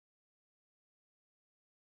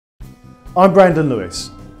I'm Brandon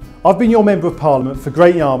Lewis. I've been your Member of Parliament for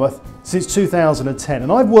Great Yarmouth since 2010, and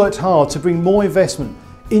I've worked hard to bring more investment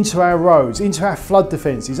into our roads, into our flood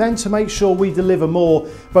defences, and to make sure we deliver more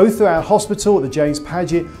both through our hospital at the James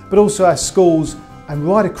Paget, but also our schools and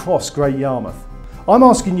right across Great Yarmouth. I'm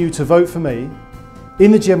asking you to vote for me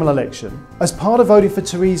in the general election as part of voting for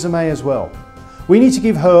Theresa May as well. We need to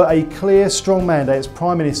give her a clear, strong mandate as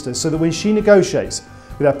Prime Minister so that when she negotiates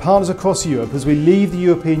with our partners across Europe as we leave the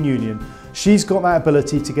European Union, she's got that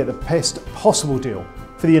ability to get the best possible deal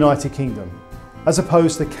for the United Kingdom, as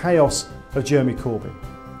opposed to the chaos of Jeremy Corbyn.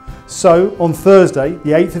 So on Thursday,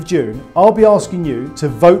 the 8th of June, I'll be asking you to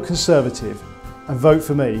vote Conservative and vote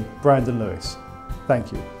for me, Brandon Lewis.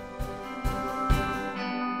 Thank you.